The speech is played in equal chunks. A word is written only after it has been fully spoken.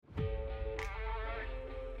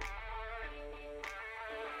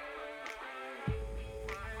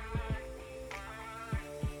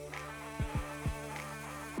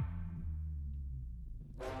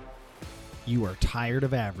You are tired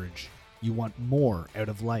of average. You want more out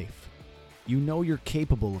of life. You know you're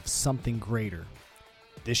capable of something greater.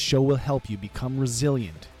 This show will help you become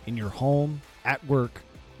resilient in your home, at work,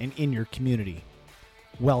 and in your community.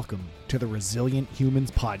 Welcome to the Resilient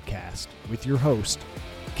Humans Podcast with your host,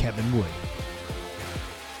 Kevin Wood.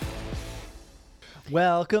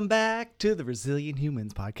 Welcome back to the Resilient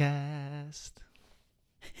Humans Podcast.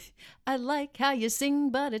 I like how you sing,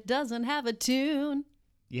 but it doesn't have a tune.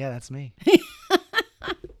 Yeah, that's me.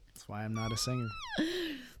 That's why I'm not a singer.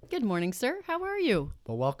 Good morning, sir. How are you?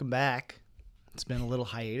 Well, welcome back. It's been a little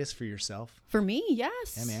hiatus for yourself. For me,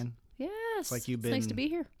 yes. Yeah, man. Yes. It's like you've It's nice to been- be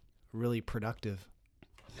here. Really productive.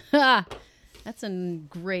 That's a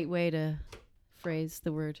great way to phrase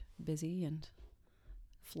the word busy and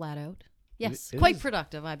flat out. Yes, It quite is.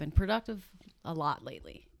 productive. I've been productive a lot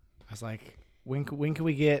lately. I was like, when can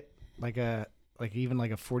we get even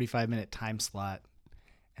a 45-minute time slot?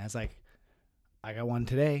 And I was like, I got one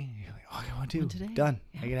today. You're like, oh, I got one too. One today. Done.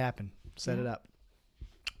 Yeah. Make it happen. Set Yeah. it up.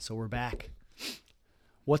 So we're back.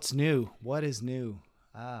 What's new? What is new?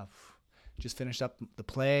 Just finished up the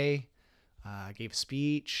play. Gave a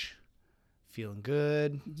speech. Feeling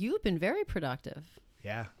good. You've been very productive.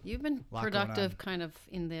 Yeah. You've been Lot going productive on. kind of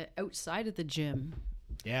in the outside of the gym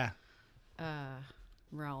Yeah.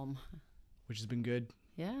 realm. Which has been good.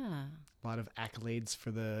 Yeah. A lot of accolades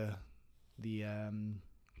for the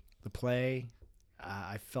play.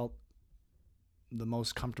 I felt the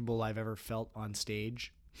most comfortable I've ever felt on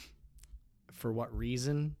stage. For what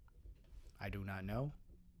reason? I do not know.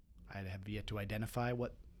 I have yet to identify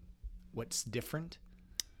what's different.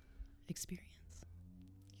 Experience.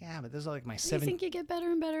 Yeah, but this is like my You seventh. think you get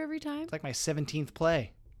better and better every time? It's like my 17th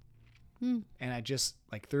play, Hmm. and I just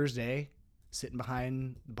like Thursday, sitting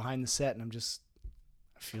behind the set, and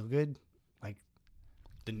I feel good. Like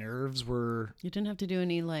the nerves were You didn't have to do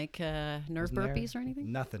any like nerve wasn't there. burpees or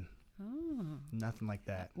anything? Nothing, Oh. nothing like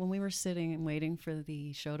that. When we were sitting and waiting for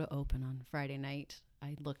the show to open on Friday night,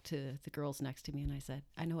 I looked to the girls next to me and I said,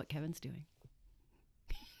 I know what Kevin's doing.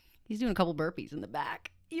 He's doing a couple burpees in the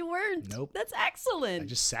back. You weren't. Nope. That's excellent. I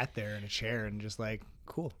just sat there in a chair and just like,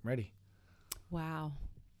 cool, ready. Wow.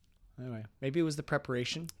 Anyway, maybe it was the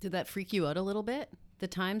preparation. Did that freak you out a little bit? The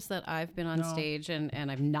times that I've been on No. stage and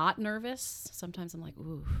I'm not nervous, sometimes I'm like,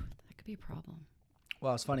 ooh, that could be a problem.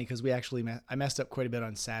 Well, it's funny because we actually I messed up quite a bit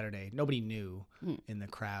on Saturday. Nobody knew in the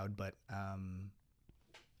crowd, but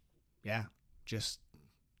yeah, just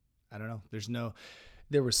I don't know.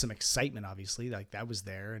 There was some excitement, obviously, like that was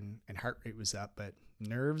there, and heart rate was up, but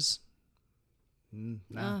nerves,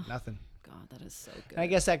 nothing. God, that is so good. And I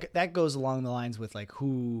guess that goes along the lines with like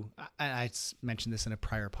who I mentioned this in a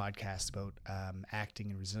prior podcast about acting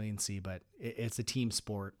and resiliency, but it's a team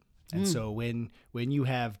sport. And so when you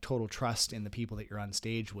have total trust in the people that you're on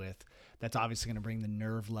stage with, that's obviously going to bring the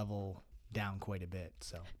nerve level down quite a bit.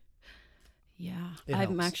 So Yeah, It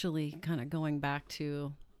I'm helps. actually kind of going back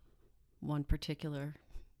to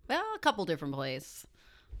a couple different plays.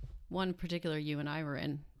 One particular you and I were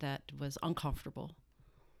in that was uncomfortable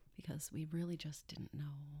because we really just didn't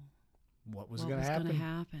know what was what going was to going to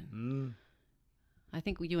happen? happen. I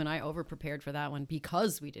think you and I over-prepared for that one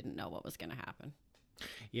because we didn't know what was going to happen.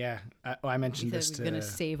 Yeah, I We mentioned said this we were going to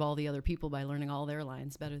to save all the other people by learning all their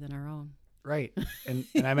lines better than our own. right, and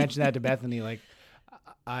I mentioned that to Bethany. Like,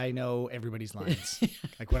 I know everybody's lines.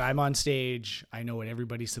 Like when I'm on stage, I know what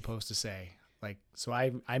everybody's supposed to say. Like, so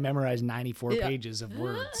I memorized 94 Yeah. pages of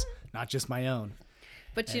words, not just my own.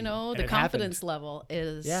 But And- and the it confidence happened. level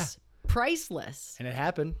is Yeah. priceless. And it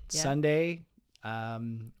happened Yeah. Sunday.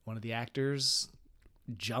 One of the actors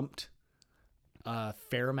jumped a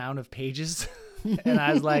fair amount of pages, and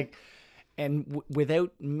I was like, and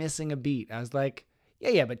without missing a beat, I was like,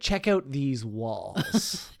 yeah, but check out these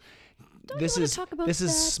walls. This wanna is talk about this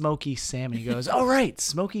is that? smoky salmon. He goes, oh right,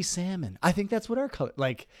 smoky salmon. I think that's what our color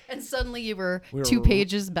like. And suddenly you were We were 2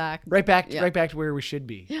 pages back. Right back, Yeah. right back to where we should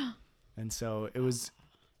be. Yeah. And so it was,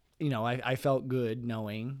 I felt good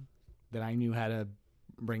knowing that I knew how to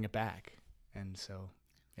bring it back. And so,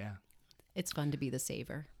 yeah. It's fun to be the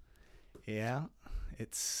saver. Yeah.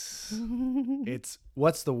 It's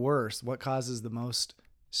what's the worst? What causes the most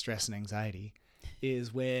stress and anxiety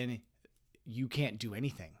is when you can't do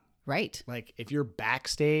anything. Right. Like if you're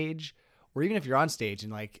backstage or even if you're on stage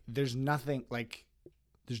and like there's nothing like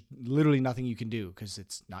there's literally nothing you can do because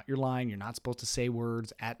it's not your line. You're not supposed to say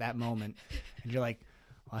words at that moment. And you're like,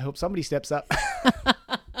 well, I hope somebody steps up.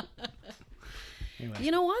 Anyway.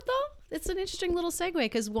 You know what, though? It's an interesting little segue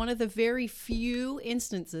because one of the very few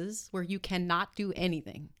instances where you cannot do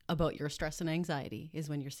anything about your stress and anxiety is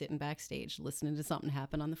when you're sitting backstage listening to something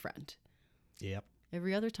happen on the front. Yep.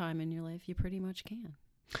 every other time in your life, you pretty much can.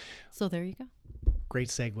 So there you go. Great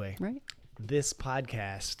segue. Right. This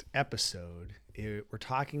podcast episode, we're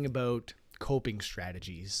talking about coping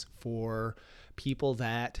strategies for people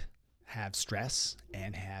that have stress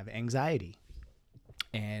and have anxiety.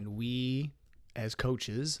 And we, as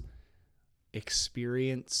coaches,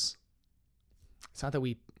 experience, it's not that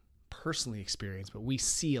we personally experience, but we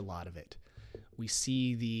see a lot of it. We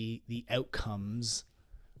see the outcomes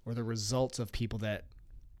or the results of people that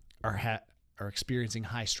are experiencing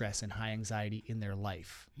high stress and high anxiety in their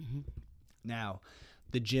life. Mm-hmm. Now,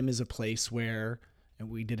 the gym is a place where, and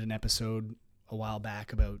we did an episode a while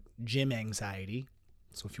back about gym anxiety.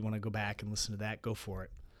 So if you want to go back and listen to that, go for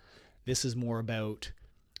it. This is more about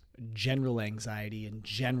general anxiety and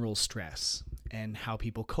general stress and how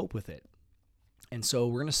people cope with it. And so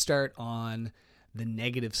we're going to start on the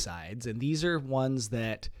negative sides. And these are ones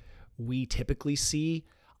that we typically see.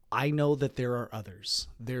 I know that there are others.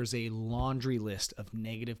 There's a laundry list of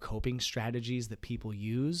negative coping strategies that people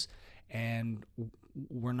use. And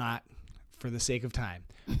we're not, for the sake of time,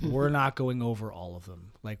 we're not going over all of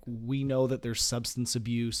them. Like, we know that there's substance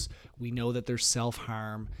abuse. We know that there's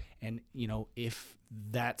self-harm. And, you know, if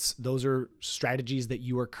those are strategies that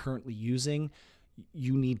you are currently using,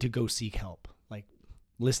 you need to go seek help. Like,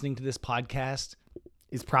 listening to this podcast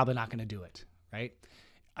is probably not going to do it, right?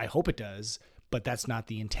 I hope it does, but that's not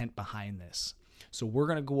the intent behind this. So we're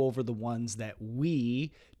going to go over the ones that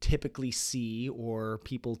we typically see or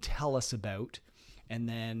people tell us about, and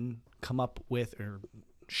then come up with or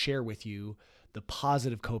share with you the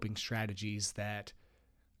positive coping strategies that,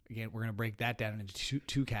 again, we're going to break that down into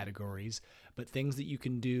two categories, but things that you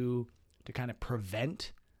can do to kind of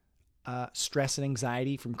prevent stress and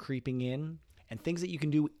anxiety from creeping in, and things that you can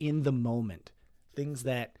do in the moment. Things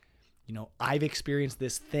that, you know, I've experienced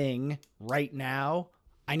this thing right now.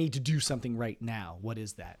 I need to do something right now. What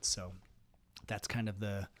is that? So that's kind of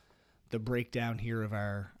the breakdown here of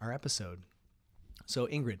our episode. So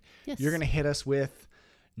Ingrid, Yes. You're going to hit us with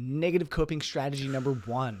negative coping strategy number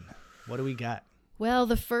 1. What do we got? Well,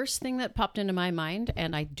 the first thing that popped into my mind,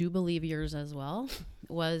 and I do believe yours as well,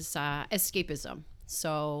 was escapism.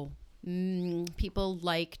 So people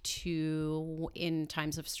like to, in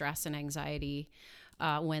times of stress and anxiety,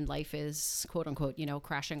 when life is, quote unquote, you know,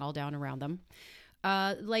 crashing all down around them,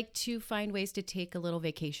 like to find ways to take a little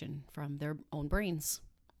vacation from their own brains.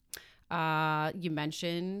 You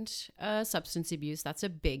mentioned substance abuse. That's a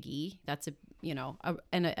biggie. That's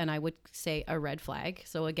and I would say a red flag.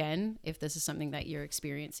 So again, if this is something that you're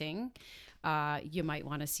experiencing, you might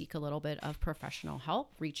want to seek a little bit of professional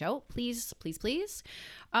help. Reach out, please, please, please.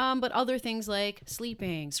 But other things like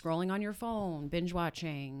sleeping, scrolling on your phone, binge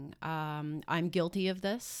watching. I'm guilty of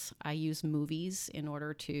this. I use movies in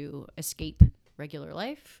order to escape regular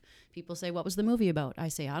life. People say, "What was the movie about?" I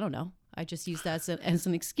say, "I don't know. I just use that as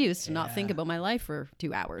an excuse to not think about my life for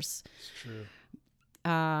 2 hours." It's true.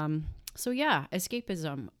 So yeah,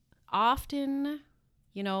 escapism. Often,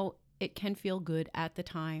 you know, it can feel good at the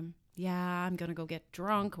time. Yeah, I'm going to go get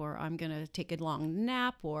drunk, or I'm going to take a long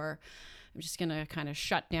nap, or I'm just going to kind of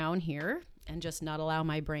shut down here and just not allow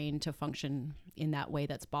my brain to function in that way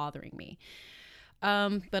that's bothering me.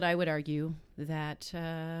 But I would argue that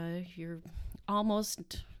you're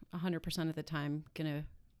almost 100% of the time going to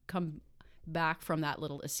come back from that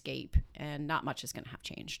little escape, and not much is going to have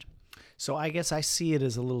changed. So I guess I see it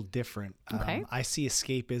as a little different. Okay. I see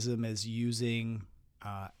escapism as using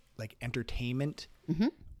like entertainment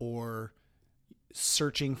or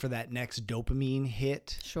searching for that next dopamine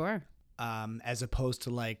hit. Sure. As opposed to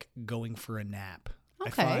like going for a nap.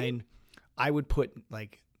 Okay. I find I would put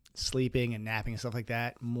like sleeping and napping and stuff like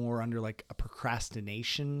that more under like a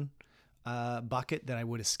procrastination bucket than I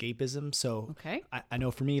would escapism. So Okay. I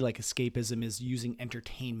know for me, like, escapism is using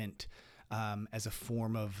entertainment as a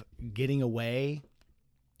form of getting away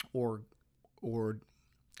or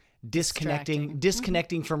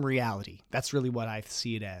disconnecting from reality. That's really what I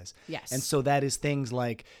see it as. Yes. And so that is things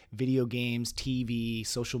like video games, TV,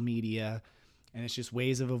 social media, and it's just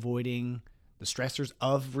ways of avoiding the stressors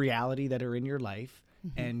of reality that are in your life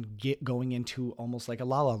and going into almost like a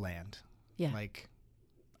la la land. Yeah. Like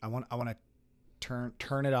I want to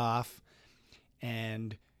turn it off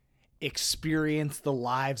and experience the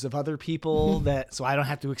lives of other people so I don't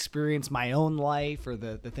have to experience my own life or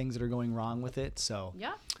the things that are going wrong with it. So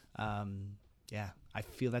Yeah. yeah, I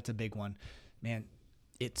feel that's a big one, man.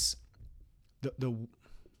 It's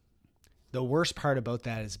the worst part about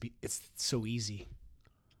that is it's so easy.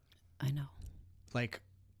 I know. Like,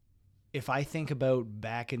 if I think about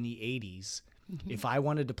back in the 80s, if I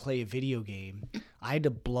wanted to play a video game, I had to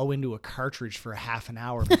blow into a cartridge for a half an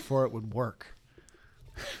hour before it would work.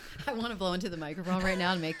 I want to blow into the microphone right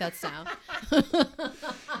now and make that sound.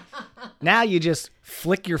 Now you just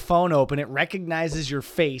flick your phone open. It recognizes your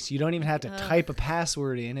face. You don't even have to type a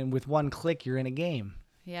password in. And with one click, you're in a game.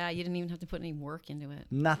 Yeah, you didn't even have to put any work into it.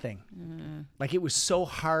 Nothing. Like it was so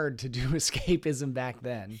hard to do escapism back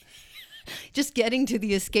then. Just getting to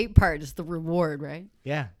the escape part is the reward, right?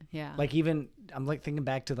 Yeah. Yeah. Like even, I'm like thinking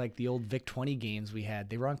back to like the old VIC-20 games we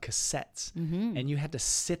had. They were on cassettes. And you had to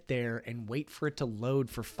sit there and wait for it to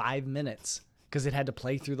load for 5 minutes because it had to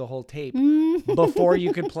play through the whole tape before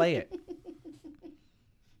you could play it.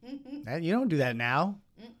 You don't do that now.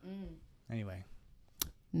 Anyway.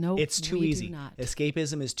 Nope. It's too we easy. do not.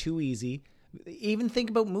 Escapism is too easy. Even think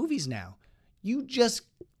about movies now. You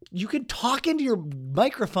can talk into your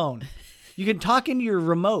microphone. You can talk into your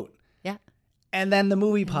remote. Yeah. And then the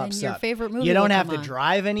movie then pops your up. favorite movie You don't will have come to on.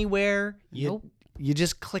 drive anywhere. Nope. You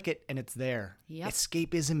just click it and it's there. Yep.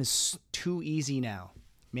 Escapism is too easy now.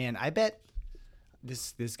 Man, I bet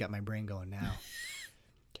this got my brain going now.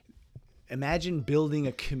 Imagine building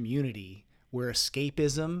a community where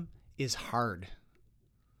escapism is hard.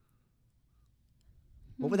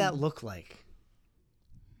 What would that look like?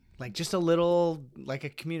 Like just a little, like a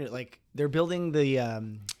community, like they're building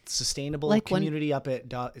the sustainable Like when- community up at,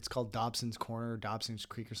 it's called Dobson's Corner, Dobson's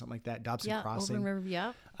Creek or something like that. Dobson Yeah, Crossing. over in River,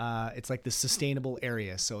 yeah. It's like the sustainable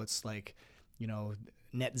area. So it's like,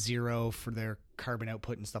 net zero for their carbon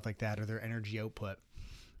output and stuff like that, or their energy output.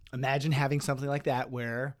 Imagine having something like that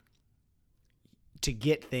where to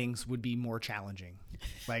get things would be more challenging.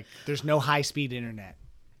 Like there's no high speed internet.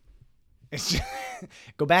 It's just,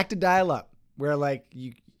 go back to dial up where like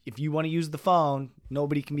if you want to use the phone,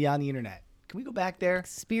 nobody can be on the internet. Can we go back there?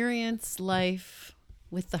 Experience life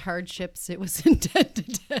with the hardships it was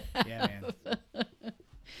intended to have. Yeah, man.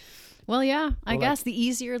 Well, yeah, I Well, guess the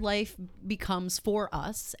easier life becomes for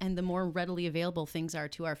us and the more readily available things are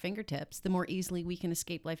to our fingertips, the more easily we can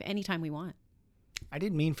escape life anytime we want. I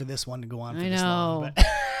didn't mean for this one to go on for I this know. long, but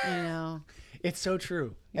I know. it's so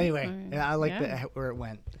true. Anyway, I like Yeah. where it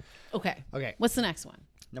went. Okay. Okay, What's the next one?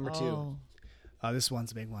 number 2. This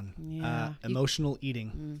one's a big one. Yeah. Emotional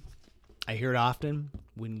eating. I hear it often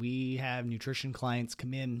when we have nutrition clients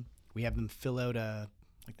come in. We have them fill out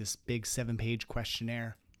this big 7-page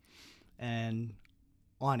questionnaire, and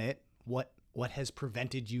on it, what has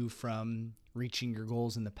prevented you from reaching your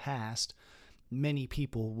goals in the past. Many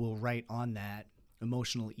people will write on that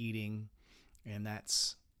emotional eating, and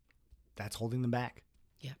that's holding them back.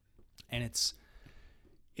 Yeah. And it's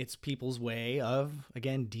people's way of,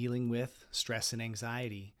 again, dealing with stress and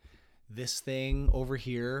anxiety. This thing over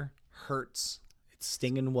here hurts. It's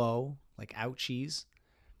sting and woe, like ouchies.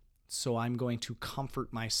 So I'm going to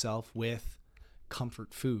comfort myself with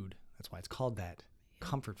comfort food. That's why it's called that.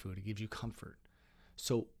 Comfort food. It gives you comfort.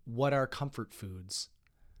 So what are comfort foods?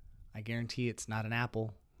 I guarantee it's not an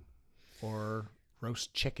apple or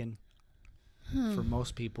roast chicken for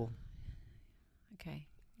most people, Okay.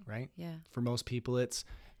 right? Yeah. For most people, it's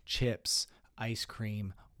chips, ice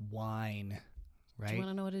cream, wine, Do right? you want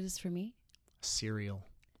to know what it is for me? Cereal.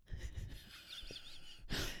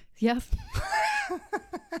 Yeah.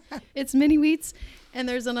 It's mini wheats, and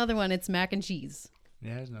there's another one. It's mac and cheese.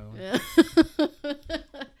 Yeah, there's another one.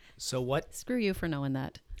 So Screw you for knowing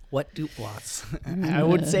that. what do lots? I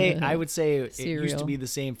would say it used to Cereal. be the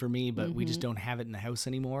same for me, but we just don't have it in the house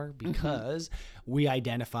anymore because we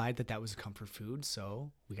identified that was a comfort food,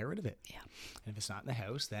 so we got rid of it. Yeah. And if it's not in the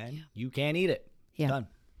house, then you can't eat it. Yeah. Done.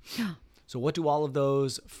 Yeah. So what do all of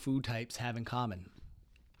those food types have in common?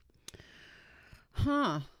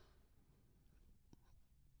 Huh.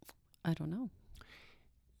 I don't know.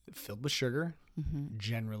 Filled with sugar,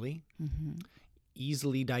 generally,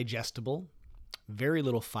 easily digestible, very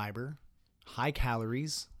little fiber, high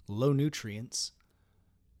calories, low nutrients.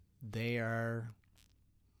 They are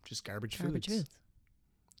just garbage foods.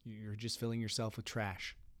 You're just filling yourself with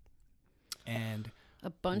trash. And A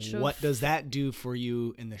bunch of what does that do for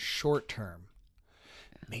you in the short term?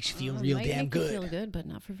 Makes you feel real might damn make you good. feel good, but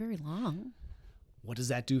not for very long. What does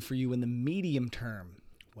that do for you in the medium term?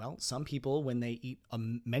 Well, some people, when they eat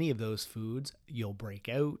many of those foods, you'll break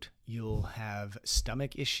out, you'll have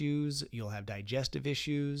stomach issues, you'll have digestive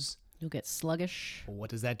issues. You'll get sluggish. Well, what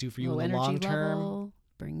does that do for you Low in the energy long term? level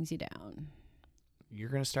brings you down. You're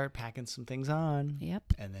going to start packing some things on. Yep.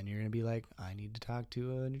 And then you're going to be like, I need to talk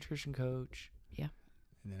to a nutrition coach. Yeah.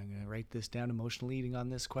 And then I'm going to write this down, emotional eating, on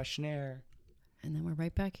this questionnaire. And then we're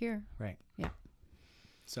right back here. Right. Yeah.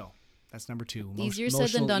 So that's number 2. Easier said than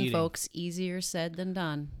emotional done, eating. folks. Easier said than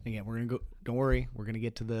done. Again, we're going to go, don't worry, we're going to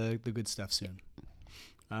get to the good stuff soon.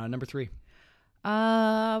 Number 3.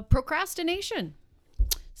 Procrastination.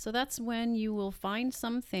 So that's when you will find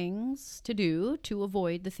some things to do to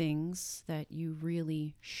avoid the things that you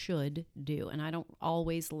really should do. And I don't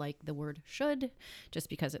always like the word should, just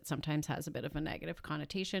because it sometimes has a bit of a negative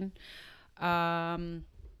connotation. Kevin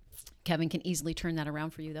can easily turn that around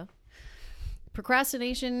for you, though.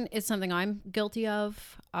 Procrastination is something I'm guilty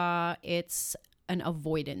of. It's an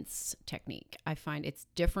avoidance technique. I find it's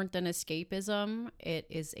different than escapism. It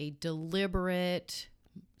is a deliberate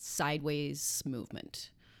sideways movement.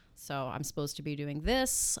 So I'm supposed to be doing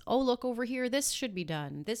this. Oh, look over here. This should be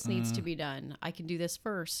done. This needs to be done. I can do this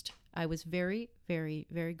first. I was very, very,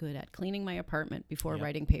 very good at cleaning my apartment before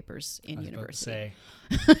writing papers in university.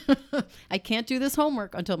 I can't do this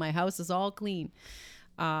homework until my house is all clean,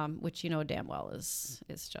 which you know damn well is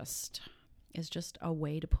just a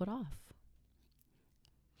way to put off.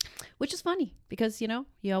 Which is funny because, you know,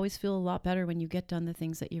 you always feel a lot better when you get done the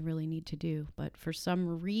things that you really need to do. But for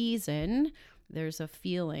some reason, there's a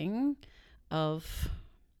feeling of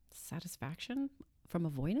satisfaction from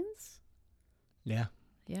avoidance. Yeah.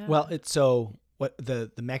 Yeah. Well, it's so what the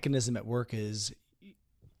mechanism at work is,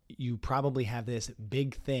 you probably have this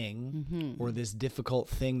big thing or this difficult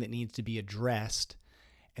thing that needs to be addressed.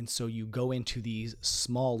 And so you go into these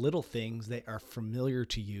small little things that are familiar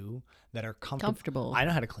to you, that are comfortable. I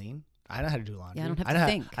know how to clean. I know how to do laundry. Yeah, I don't have to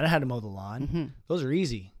think. I know how to mow the lawn. Those are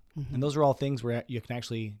easy. And those are all things where you can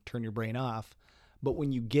actually turn your brain off. But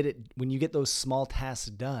when you get those small tasks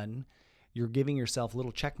done, you're giving yourself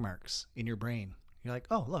little check marks in your brain. You're like,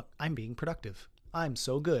 oh, look, I'm being productive. I'm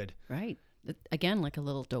so good. Right. Again, like a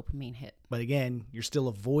little dopamine hit. But again, you're still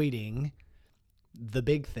avoiding the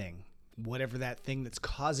big thing. Whatever that thing that's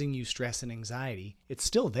causing you stress and anxiety, it's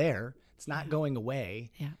still there. It's not going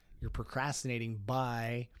away. Yeah. You're procrastinating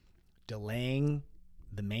by delaying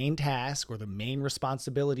the main task or the main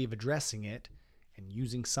responsibility of addressing it and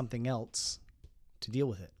using something else to deal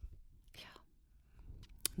with it. Yeah.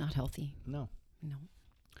 Not healthy. No.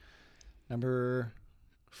 Number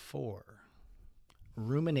 4,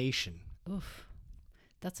 rumination. Oof.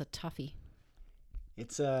 That's a toughie.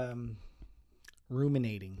 It's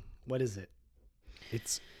ruminating. What is it?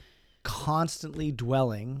 It's constantly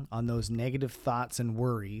dwelling on those negative thoughts and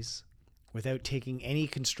worries without taking any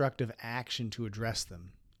constructive action to address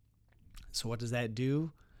them. So what does that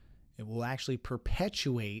do? It will actually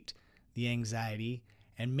perpetuate the anxiety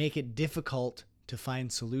and make it difficult to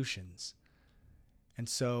find solutions. And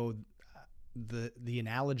so the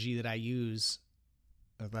analogy that I use,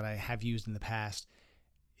 or that I have used in the past,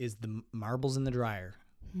 is the marbles in the dryer.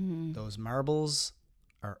 Those marbles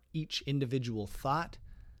are each individual thought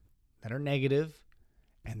that are negative,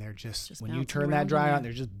 and they're just when you turn that dryer on,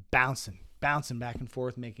 they're just bouncing back and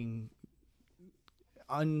forth, making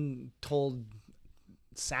untold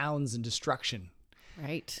sounds and destruction.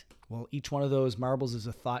 Right. Well, each one of those marbles is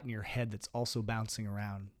a thought in your head that's also bouncing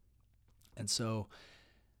around. And so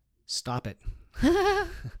stop it.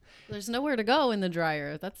 There's nowhere to go in the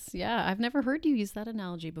dryer. I've never heard you use that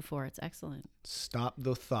analogy before. It's excellent. Stop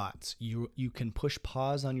the thoughts. You can push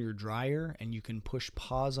pause on your dryer, and you can push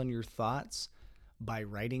pause on your thoughts by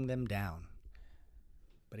writing them down.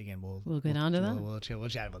 But again, we'll get on to that. We'll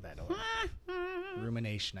chat about that.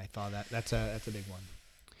 Rumination. I thought that's a big one.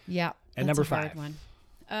 Yeah. And number 5.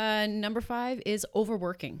 Number 5 is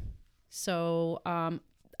overworking. So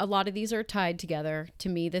a lot of these are tied together. To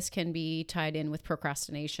me, this can be tied in with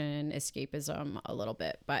procrastination, escapism a little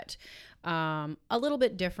bit, but a little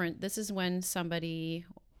bit different. This is when somebody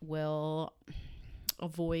will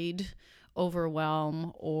avoid,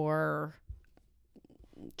 overwhelm, or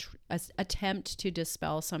attempt to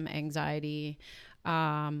dispel some anxiety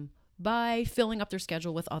by filling up their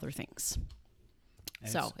schedule with other things.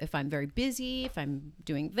 So if I'm very busy, if I'm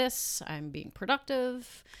doing this, I'm being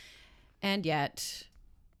productive, and yet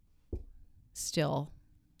still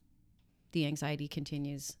the anxiety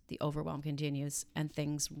continues, the overwhelm continues, and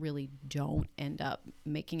things really don't end up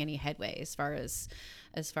making any headway as far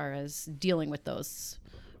as dealing with those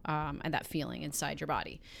and that feeling inside your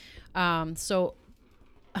body. So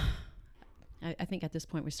I think at this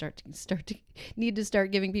point we start to need to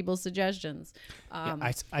start giving people suggestions.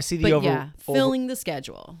 I see the filling the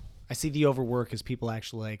schedule. I see the overwork as people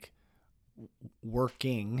actually like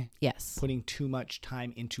working. Yes. Putting too much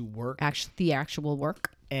time into work. The actual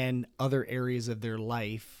work. And other areas of their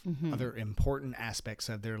life, other important aspects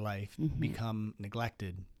of their life become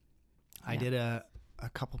neglected. Yeah. I did a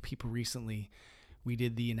couple people recently. We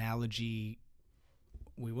did the analogy.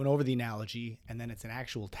 We went over the analogy, and then it's an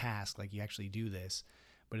actual task, like you actually do this,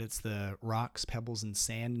 but it's the rocks, pebbles, and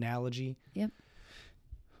sand analogy. Yep.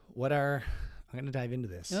 I'm going to dive into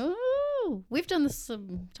this. Oh, Oh, we've done this,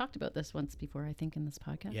 talked about this once before, I think, in this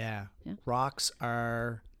podcast. Yeah. Yeah. Rocks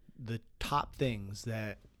are the top things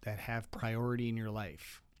that have priority in your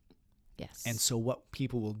life. Yes. And so what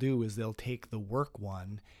people will do is they'll take the work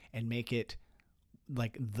one and make it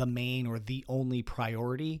like the main or the only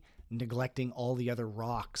priority, neglecting all the other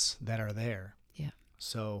rocks that are there. Yeah.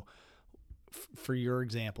 So for your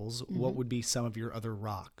examples, what would be some of your other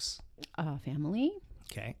rocks? Family.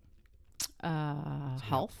 Okay.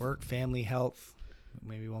 Health. Work, family, health.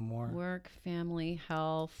 Maybe one more. Work, family,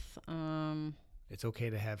 health. It's okay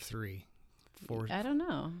to have 3. 4. I don't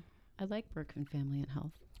know. I like work and family and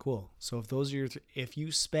health. Cool. So if those are your, if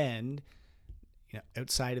you spend,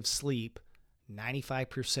 outside of sleep,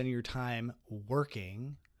 95% of your time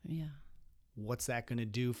working, Yeah. what's that going to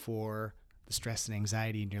do for the stress and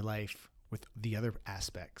anxiety in your life with the other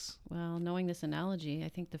aspects? Well, knowing this analogy, I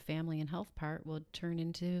think the family and health part would turn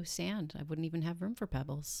into sand. I wouldn't even have room for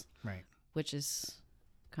pebbles. Right. Which is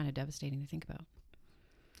kind of devastating to think about.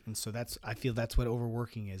 And so I feel that's what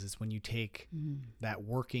overworking is. It's when you take that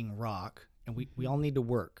working rock, and we all need to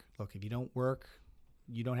work. Look, if you don't work,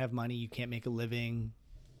 you don't have money, you can't make a living,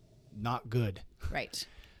 not good. Right.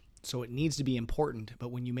 So it needs to be important, but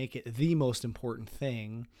when you make it the most important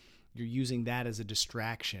thing, you're using that as a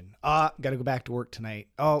distraction. Got to go back to work tonight.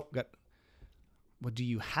 Well, do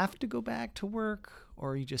you have to go back to work,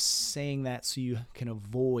 or are you just saying that so you can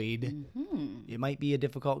avoid? It might be a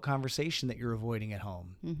difficult conversation that you're avoiding at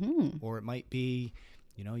home, or it might be,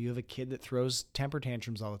 you have a kid that throws temper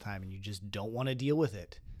tantrums all the time, and you just don't want to deal with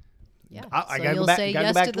it. Yeah. I so gotta you'll go back. say Gotta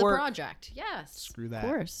yes go back to to the work. project. Yes. Screw that. Of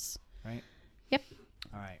course. Right. Yep.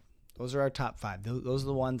 All right. Those are our top 5. Those are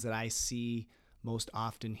the ones that I see most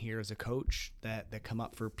often here as a coach that come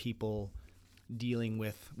up for people dealing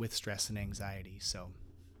with stress and anxiety. So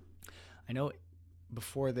I know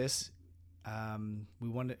before this, Ingrid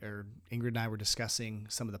and I were discussing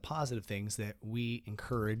some of the positive things that we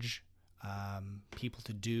encourage people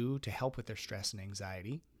to do to help with their stress and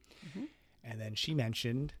anxiety. And then she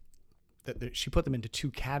mentioned that she put them into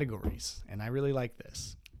 2 categories, and I really like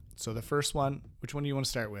this. So the first one, which one do you want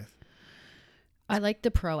to start with? I like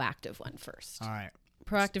the proactive one first. All right.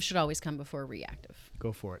 Proactive should always come before reactive.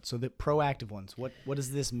 Go for it. So the proactive ones, what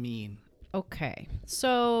does this mean? Okay.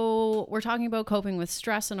 So we're talking about coping with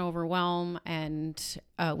stress and overwhelm, and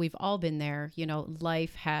we've all been there.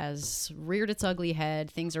 Life has reared its ugly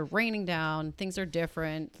head. Things are raining down. Things are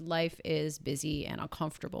different. Life is busy and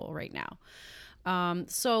uncomfortable right now.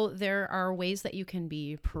 So there are ways that you can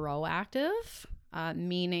be proactive,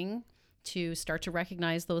 meaning to start to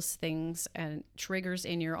recognize those things and triggers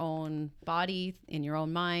in your own body, in your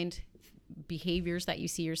own mind, behaviors that you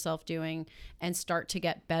see yourself doing, and start to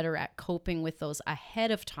get better at coping with those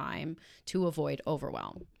ahead of time to avoid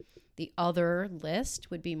overwhelm. The other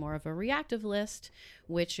list would be more of a reactive list,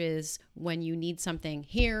 which is when you need something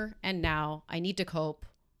here and now. I need to cope.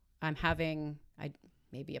 I'm having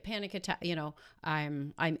maybe a panic attack.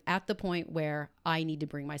 I'm at the point where I need to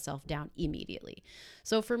bring myself down immediately.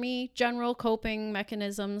 So for me, general coping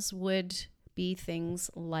mechanisms would be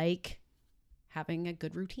things like having a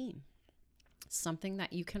good routine, something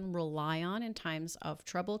that you can rely on in times of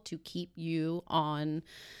trouble to keep you on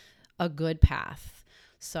a good path.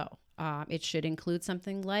 So it should include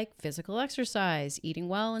something like physical exercise, eating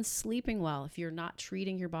well, and sleeping well. If you're not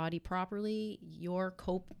treating your body properly, your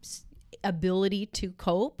ability to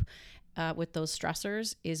cope with those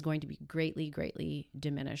stressors is going to be greatly, greatly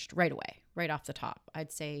diminished right away, right off the top.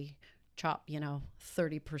 I'd say chop,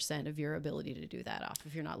 30% of your ability to do that off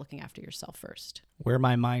if you're not looking after yourself first. Where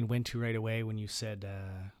my mind went to right away when you said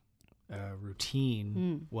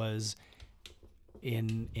routine was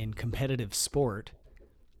in competitive sport.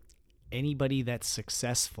 Anybody that's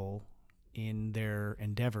successful in their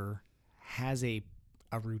endeavor has a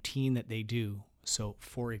routine that they do. So,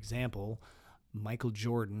 for example, Michael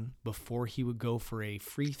Jordan, before he would go for a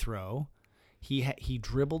free throw, he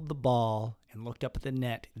dribbled the ball and looked up at the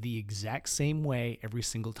net the exact same way every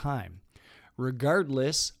single time,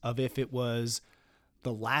 regardless of if it was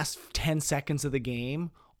the last 10 seconds of the game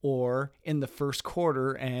or in the first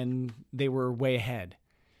quarter and they were way ahead.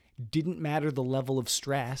 Didn't matter the level of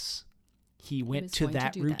stress. He went to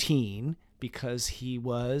that routine because he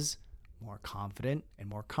was more confident and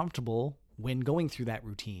more comfortable when going through that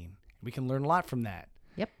routine. We can learn a lot from that.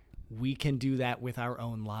 Yep. We can do that with our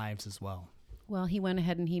own lives as well. Well, he went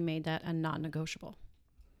ahead and he made that a non-negotiable.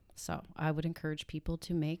 So I would encourage people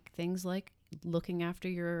to make things like looking after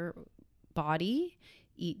your body,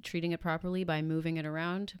 treating it properly by moving it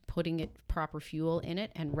around, putting it proper fuel in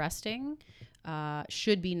it, and resting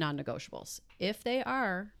should be non-negotiables. If they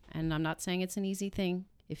are, and I'm not saying it's an easy thing,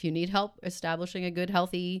 If you need help establishing a good,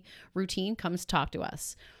 healthy routine, come talk to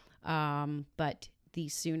us. But the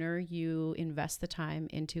sooner you invest the time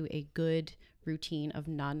into a good routine of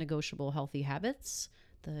non-negotiable healthy habits,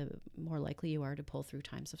 the more likely you are to pull through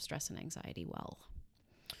times of stress and anxiety well.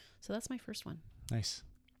 So that's my first one. Nice.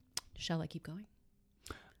 Shall I keep going?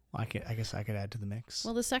 Well, I guess I could add to the mix.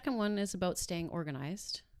 Well, the second one is about staying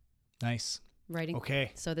organized. Nice. Writing.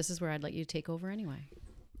 Okay. So this is where I'd let you take over anyway.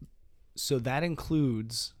 So that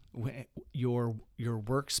includes your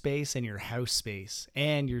workspace and your house space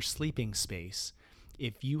and your sleeping space.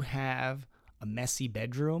 If you have a messy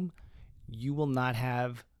bedroom, you will not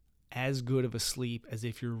have as good of a sleep as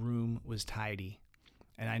if your room was tidy.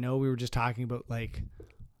 And I know we were just talking about like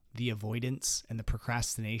the avoidance and the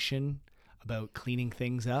procrastination about cleaning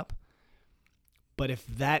things up. But if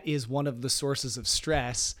that is one of the sources of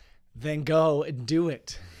stress, then go and do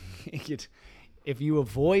it. If you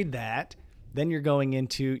avoid that, then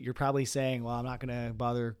you're probably saying, well, I'm not going to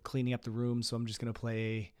bother cleaning up the room, so I'm just going to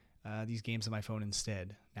play these games on my phone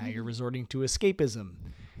instead. Now you're resorting to escapism.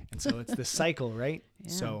 And so it's this cycle, right?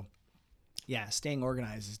 Yeah. So yeah, staying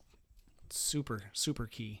organized is super, super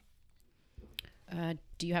key.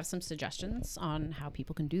 Do you have some suggestions on how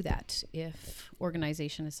people can do that if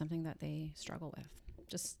organization is something that they struggle with?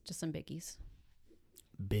 Just some biggies.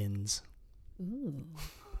 Bins. Ooh.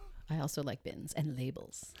 I also like bins and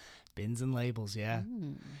labels. Bins and labels, yeah.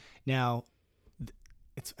 Now,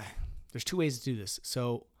 there's two ways to do this.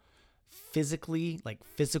 So physically, like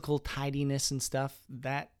physical tidiness and stuff,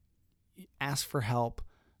 that ask for help,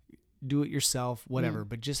 do it yourself, whatever,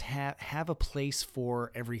 but just have a place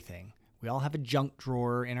for everything. We all have a junk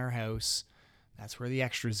drawer in our house. That's where the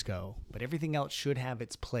extras go. But everything else should have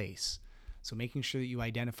its place. So making sure that you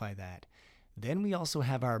identify that. Then we also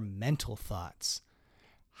have our mental thoughts.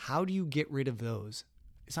 How do you get rid of those?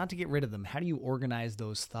 It's not to get rid of them. How do you organize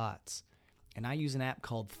those thoughts? And I use an app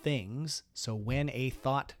called Things. So when a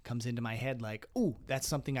thought comes into my head like, ooh, that's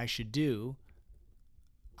something I should do,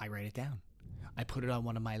 I write it down. I put it on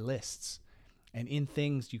one of my lists. And in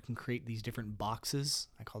Things, you can create these different boxes.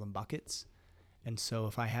 I call them buckets. And so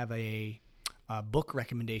if I have a book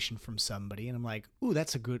recommendation from somebody and I'm like, ooh,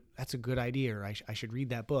 that's a good idea, or I should read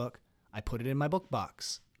that book, I put it in my book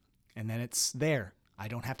box. And then it's there. I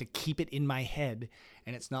don't have to keep it in my head,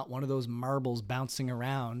 and it's not one of those marbles bouncing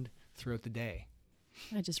around throughout the day.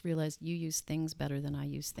 I just realized you use Things better than I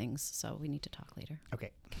use Things, so we need to talk later.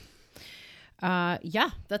 Okay. Yeah,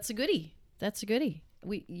 that's a goodie.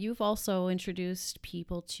 You've also introduced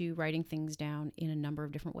people to writing things down in a number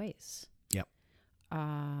of different ways. Yep.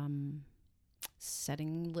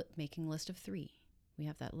 Making list of 3. We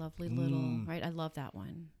have that lovely little, right? I love that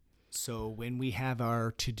one. So when we have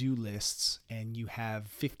our to-do lists and you have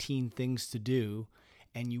 15 things to do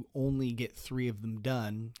and you only get 3 of them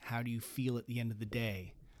done, how do you feel at the end of the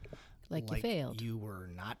day? Like you failed. You were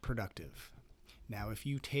not productive. Now, if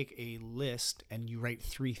you take a list and you write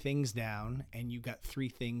 3 things down and you got 3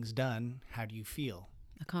 things done, how do you feel?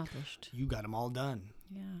 Accomplished. You got them all done.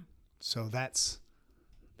 Yeah. So that's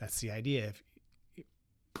the idea. If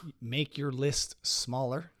you make your list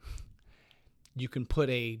smaller, you can put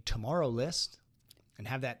a tomorrow list and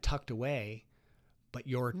have that tucked away, but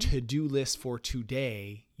your to-do list for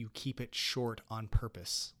today, you keep it short on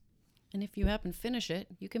purpose. And if you happen to finish it,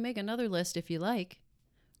 you can make another list if you like.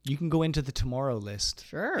 You can go into the tomorrow list.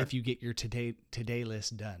 Sure. If you get your today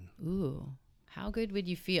list done. Ooh, how good would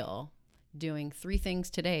you feel doing 3 things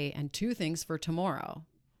today and 2 things for tomorrow?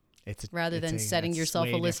 Rather than setting yourself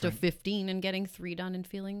a list of 15 and getting 3 done and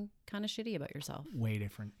feeling kind of shitty about yourself. Way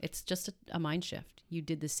different. It's just a mind shift. You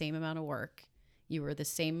did the same amount of work. You were the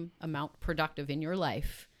same amount productive in your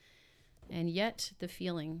life. And yet the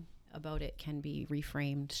feeling about it can be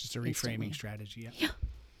reframed. It's just a reframing strategy. Yeah.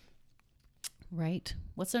 Right.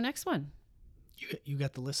 What's our next one? You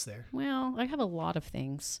got the list there. Well, I have a lot of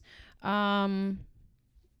things. When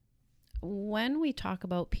we talk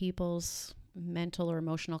about people's mental or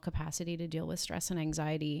emotional capacity to deal with stress and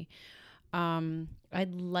anxiety,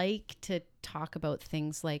 I'd like to talk about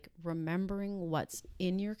things like remembering what's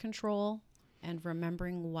in your control and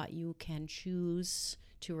remembering what you can choose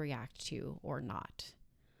to react to or not.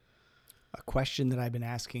 A question that I've been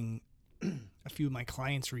asking a few of my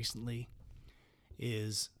clients recently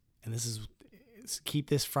is, and this is keep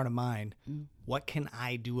this front of mind, what can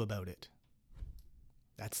I do about it?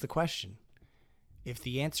 That's the question. If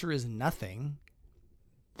the answer is nothing,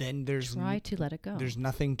 then try to let it go. There's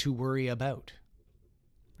nothing to worry about.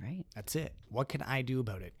 Right. That's it. What can I do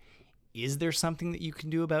about it? Is there something that you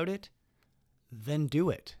can do about it? Then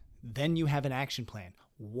do it. Then you have an action plan.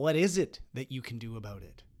 What is it that you can do about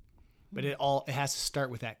it? But it has to start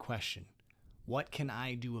with that question. What can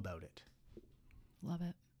I do about it? Love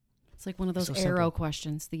it. It's like one of those So arrow simple.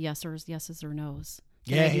 questions, the yeses or nos.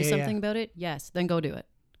 Can Yeah, I do yeah, something yeah. about it? Yes. Then go do it.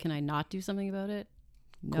 Can I not do something about it?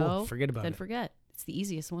 No. Forget about then it. forget. It's the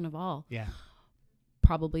easiest one of all. Yeah.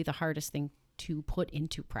 Probably the hardest thing to put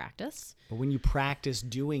into practice. But when you practice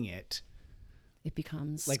doing it, It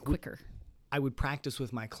becomes Like, quicker. I would practice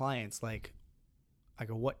with my clients. Like, I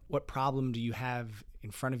go, what problem do you have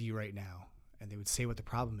in front of you right now? And they would say what the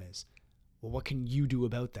problem is. Well, what can you do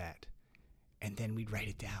about that? And then we'd write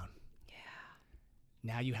it down.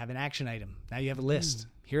 Now you have an action item. Now you have a list.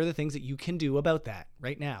 Here are the things that you can do about that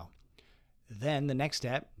right now. Then the next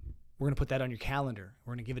step, we're going to put that on your calendar.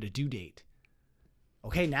 We're going to give it a due date.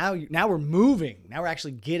 Okay, now we're moving. Now we're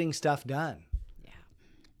actually getting stuff done. Yeah.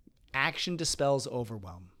 Action dispels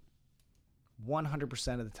overwhelm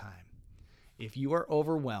 100% of the time. If you are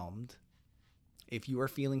overwhelmed, if you are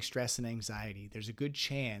feeling stress and anxiety, there's a good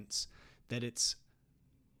chance that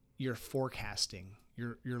you're forecasting.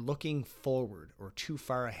 You're looking forward or too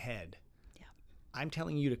far ahead. Yeah. I'm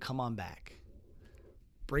telling you to come on back.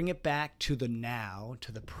 Bring it back to the now,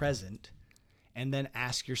 to the present, and then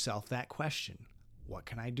ask yourself that question. What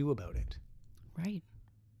can I do about it? Right.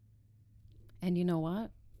 And you know what?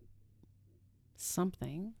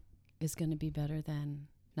 Something is going to be better than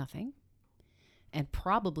nothing, and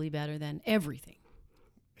probably better than everything.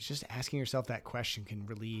 It's just asking yourself that question can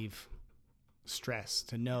relieve stress,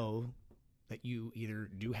 to know that you either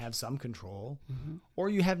do have some control or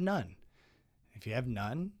you have none. If you have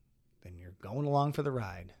none, then you're going along for the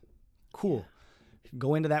ride. Cool.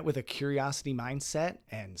 Go into that with a curiosity mindset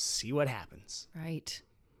and see what happens. Right.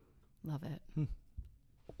 Love it.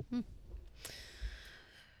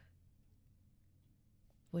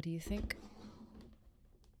 What do you think?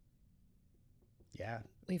 Yeah.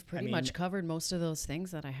 We've pretty much covered most of those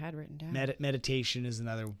things that I had written down. Meditation is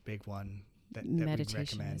another big one that we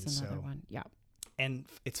Meditation recommend. is another one. Yeah. And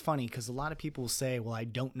it's funny because a lot of people say, well, I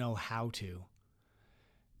don't know how to.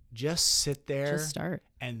 Just sit there. Just start.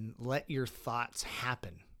 And let your thoughts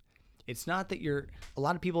happen. It's not that a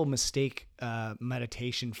lot of people mistake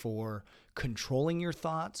meditation for controlling your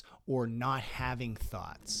thoughts or not having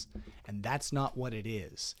thoughts. And that's not what it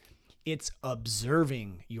is. It's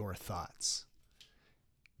observing your thoughts.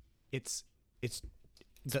 It's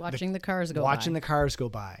watching the cars go watching by. the cars go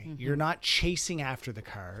by. You're not chasing after the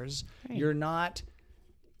cars. Right. You're not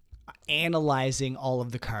analyzing all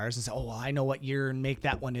of the cars and say, oh, well, I know what year and make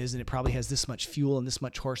that one is, and it probably has this much fuel and this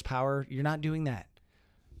much horsepower. You're not doing that.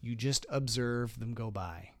 You just observe them go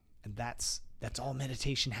by. And that's all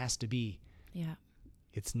meditation has to be. Yeah.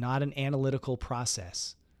 It's not an analytical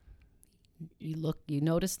process. You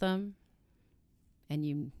notice them, and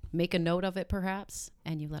you make a note of it perhaps,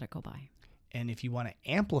 and you let it go by. And if you want to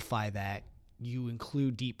amplify that, you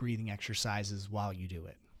include deep breathing exercises while you do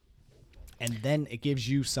it. And then it gives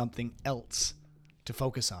you something else to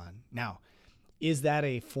focus on. Now, is that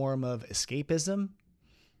a form of escapism?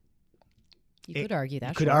 You could argue that.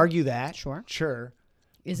 You could sure. argue that. Sure. Sure.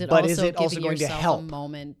 Is it But also is it giving also going to yourself help? a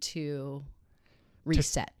moment to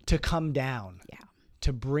reset? To come down. Yeah.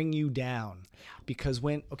 To bring you down. Because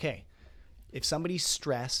if somebody's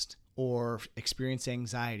stressed or experience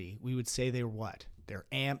anxiety, we would say they're what? They're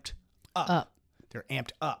amped up. They're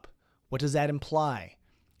amped up. What does that imply?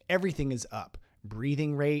 Everything is up.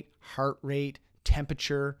 Breathing rate, heart rate,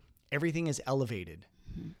 temperature, everything is elevated.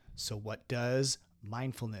 So what does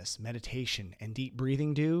mindfulness, meditation, and deep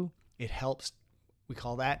breathing do? It helps, we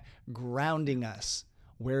call that grounding us.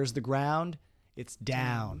 Where's the ground? It's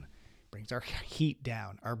down. Brings our heat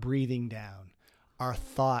down, our breathing down. Our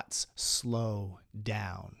thoughts slow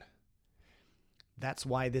down. That's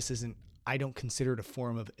why I don't consider it a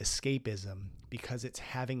form of escapism, because it's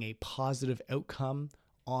having a positive outcome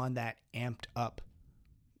on that amped up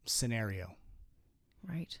scenario.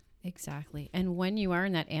 Right. Exactly. And when you are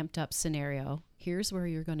in that amped up scenario, here's where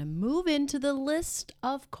you're going to move into the list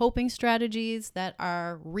of coping strategies that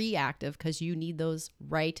are reactive, because you need those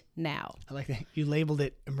right now. I like that. You labeled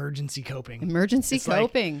it emergency coping. Emergency It's like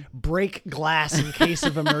coping. break glass in case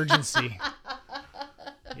of emergency.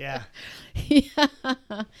 Yeah. Yeah.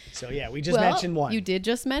 So yeah, we just mentioned one. You did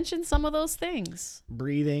just mention some of those things.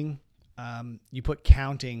 Breathing. You put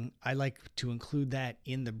counting. I like to include that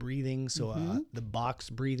in the breathing. So the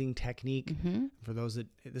box breathing technique, for those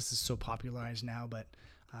this is so popularized now, but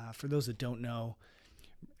for those that don't know,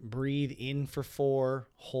 breathe in for 4,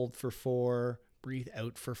 hold for 4, breathe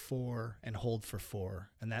out for 4, and hold for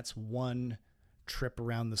 4. And that's one trip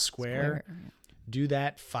around the square. Do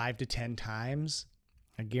that 5 to 10 times.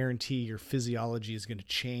 I guarantee your physiology is going to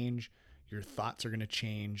change. your thoughts are going to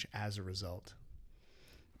change as a result.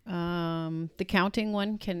 The counting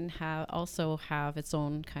one can also have its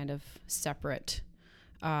own kind of separate,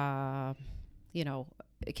 it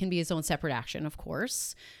can be its own separate action, of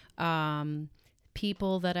course.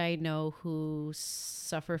 People that I know who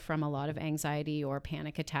suffer from a lot of anxiety or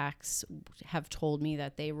panic attacks have told me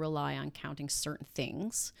that they rely on counting certain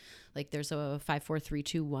things. Like there's a 5, 4, 3,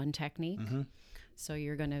 2, 1 technique. Mm-hmm. So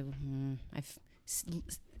you're going to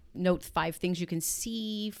note 5 things you can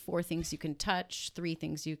see, 4 things you can touch, 3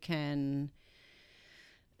 things you can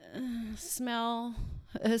smell.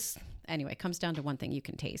 Anyway, it comes down to 1 thing you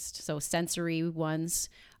can taste. So sensory ones.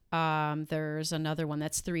 There's another one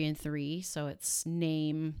that's 3 and 3. So it's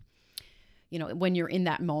name, when you're in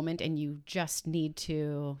that moment and you just need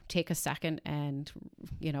to take a second and,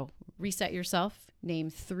 reset yourself, name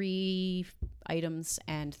 3 items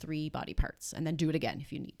and 3 body parts, and then do it again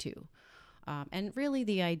if you need to. And really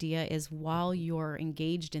the idea is while you're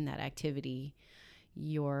engaged in that activity,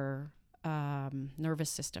 your nervous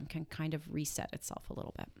system can kind of reset itself a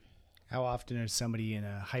little bit. How often is somebody in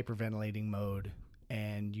a hyperventilating mode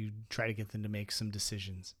and you try to get them to make some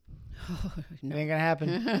decisions? No. It ain't gonna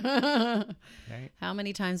happen. Right? How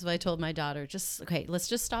many times have I told my daughter, let's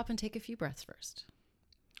just stop and take a few breaths first.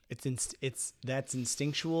 That's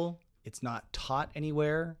instinctual. It's not taught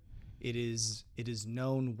anywhere. It is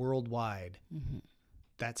known worldwide. Mm-hmm.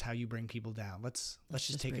 That's how you bring people down. Let's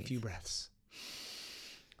just take a few breaths.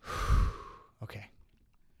 Okay.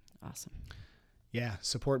 Awesome. Yeah,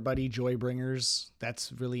 support buddy, joy bringers.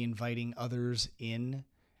 That's really inviting others in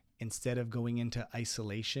instead of going into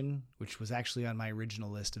isolation, which was actually on my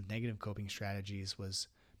original list of negative coping strategies. Was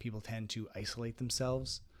people tend to isolate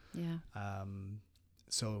themselves. Yeah.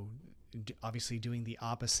 So obviously doing the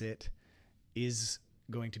opposite is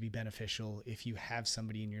going to be beneficial if you have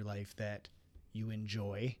somebody in your life that you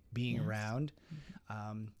enjoy being around.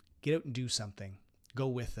 Mm-hmm. Get out and do something. Go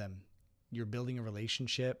with them. You're building a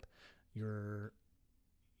relationship.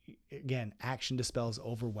 Again, action dispels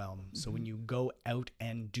overwhelm. Mm-hmm. So when you go out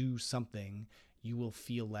and do something, you will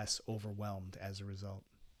feel less overwhelmed as a result.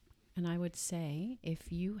 And I would say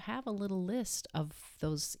if you have a little list of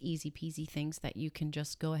those easy peasy things that you can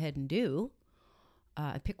just go ahead and do,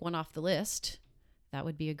 pick one off the list, that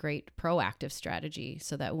would be a great proactive strategy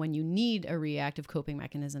so that when you need a reactive coping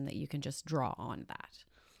mechanism that you can just draw on that.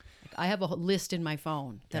 Like I have a list in my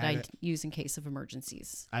phone that I use in case of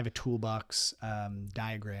emergencies. I have a toolbox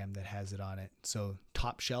diagram that has it on it. So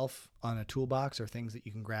top shelf on a toolbox are things that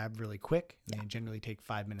you can grab really quick. And they generally take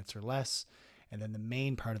 5 minutes or less. And then the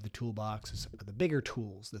main part of the toolbox are the bigger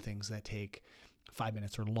tools, the things that take 5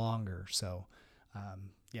 minutes or longer. So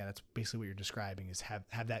that's basically what you're describing is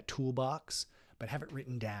have that toolbox, but have it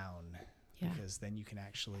written down because then you can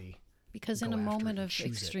actually Because in a moment of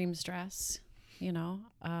extreme stress,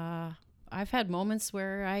 I've had moments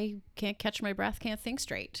where I can't catch my breath, can't think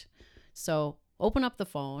straight. So open up the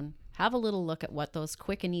phone, have a little look at what those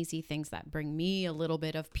quick and easy things that bring me a little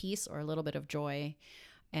bit of peace or a little bit of joy,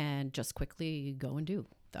 and just quickly go and do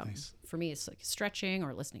them. Nice. For me, it's like stretching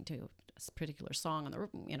or listening to a particular song on the,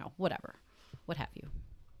 whatever, what have you.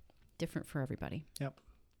 Different for everybody. Yep.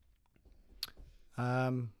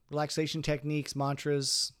 Relaxation techniques,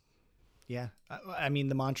 mantras. Yeah. I mean,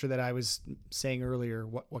 the mantra that I was saying earlier,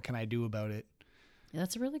 what can I do about it? Yeah,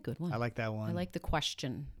 that's a really good one. I like that one. I like the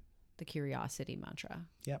question, the curiosity mantra.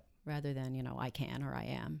 Yep. Rather than, I can or I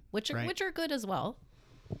am, which are good as well.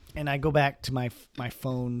 And I go back to my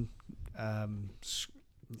phone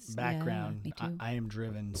background. Me too. I am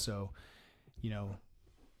driven. So,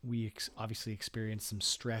 we obviously experience some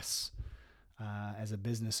stress as a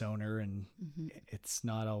business owner, and it's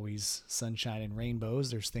not always sunshine and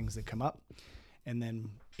rainbows. There's things that come up. And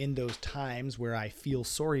then in those times where I feel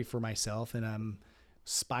sorry for myself and I'm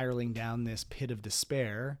spiraling down this pit of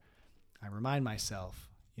despair, I remind myself,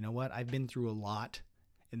 you know what? I've been through a lot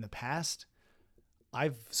in the past.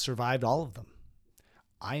 I've survived all of them.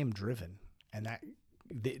 I am driven. And that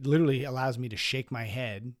literally allows me to shake my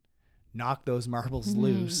head, knock those marbles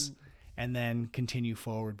loose, and then continue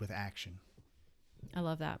forward with action. I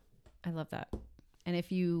love that. And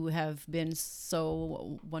if you have been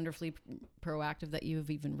so wonderfully proactive that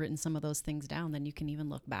you've even written some of those things down, then you can even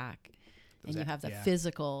look back and you have the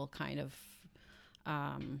physical kind of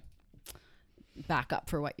backup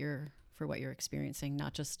for what you're experiencing,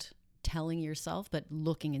 not just telling yourself, but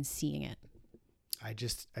looking and seeing it. I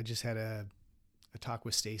just had a talk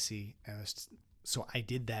with Stacy, so I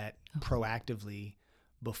did that proactively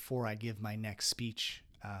before I give my next speech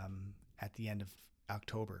at the end of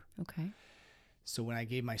October. Okay. So when I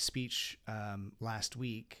gave my speech last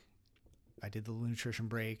week, I did the nutrition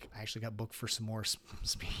break. I actually got booked for some more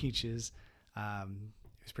speeches. It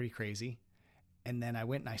was pretty crazy. And then I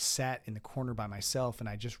went and I sat in the corner by myself and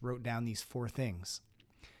I just wrote down these 4 things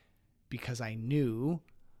because I knew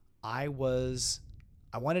I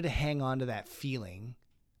wanted to hang on to that feeling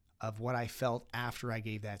of what I felt after I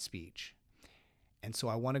gave that speech. And so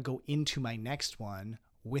I want to go into my next one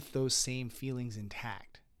with those same feelings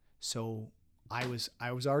intact. So I was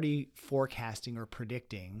already forecasting or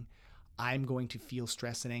predicting I'm going to feel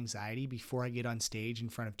stress and anxiety before I get on stage in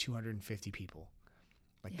front of 250 people.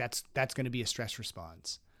 Like that's going to be a stress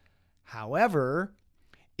response. However,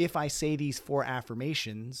 if I say these 4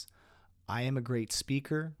 affirmations, I am a great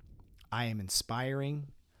speaker, I am inspiring,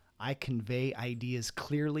 I convey ideas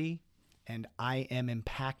clearly, and I am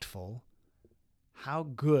impactful, how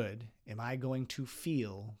good am I going to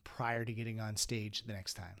feel prior to getting on stage the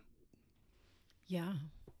next time? Yeah.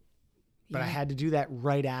 But I had to do that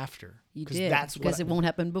right after. You did, because it won't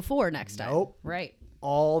happen before next time. Nope. Right.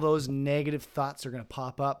 All those negative thoughts are going to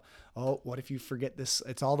pop up. Oh, what if you forget this?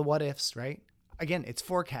 It's all the what ifs, right? Again, it's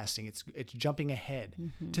forecasting. It's jumping ahead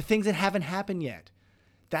to things that haven't happened yet.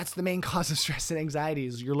 That's the main cause of stress and anxiety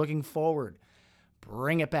is you're looking forward.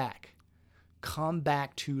 Bring it back. Come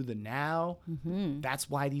back to the now. That's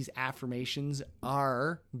why these affirmations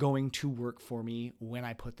are going to work for me when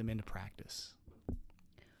I put them into practice.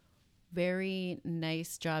 Very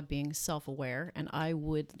nice job being self-aware. And I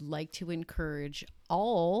would like to encourage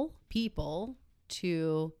all people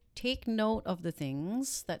to take note of the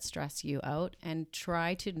things that stress you out and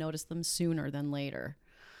try to notice them sooner than later.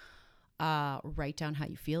 Write down how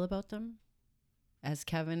you feel about them, as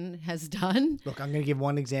Kevin has done. Look, I'm going to give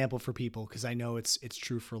one example for people because I know it's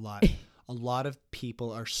true for a lot. A lot of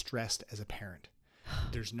people are stressed as a parent.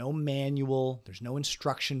 There's no manual. There's no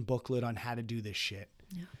instruction booklet on how to do this shit.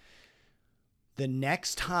 Yeah. The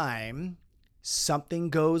next time something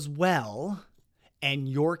goes well and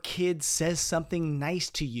your kid says something nice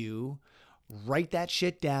to you, write that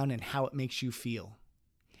shit down and how it makes you feel.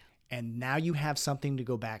 And now you have something to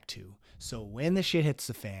go back to. So when the shit hits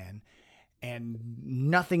the fan and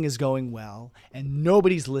nothing is going well and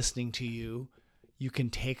nobody's listening to you, you can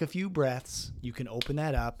take a few breaths, you can open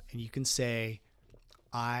that up and you can say,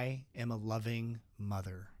 I am a loving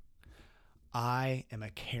mother. I am a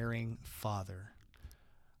caring father.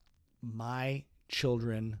 My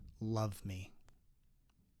children love me.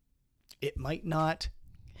 It might not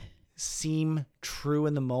seem true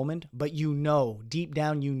in the moment, but you know, deep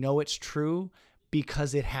down, you know it's true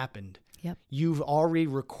because it happened. Yep. You've already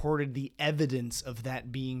recorded the evidence of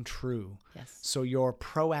that being true. Yes. So you're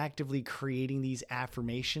proactively creating these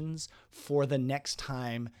affirmations for the next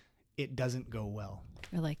time it doesn't go well.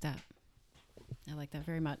 I like that. I like that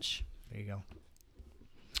very much. There you go.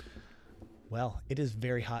 Well, it is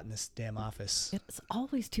very hot in this damn office. It's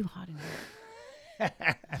always too hot in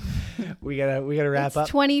here. we gotta wrap up.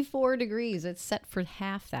 24 degrees. It's set for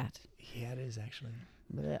half that. Yeah, it is actually.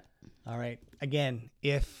 Blech. All right. Again,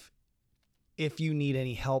 if you need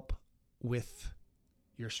any help with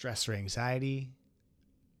your stress or anxiety,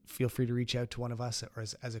 feel free to reach out to one of us or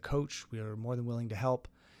as a coach. We are more than willing to help.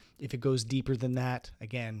 If it goes deeper than that,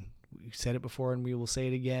 again, we said it before and we will say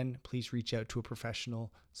it again. Please reach out to a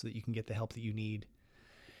professional so that you can get the help that you need.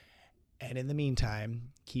 And in the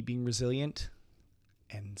meantime, keep being resilient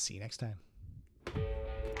and see you next time.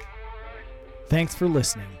 Thanks for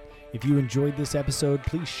listening. If you enjoyed this episode,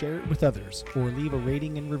 please share it with others or leave a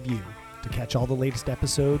rating and review. To catch all the latest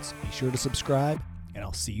episodes, be sure to subscribe, and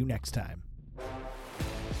I'll see you next time.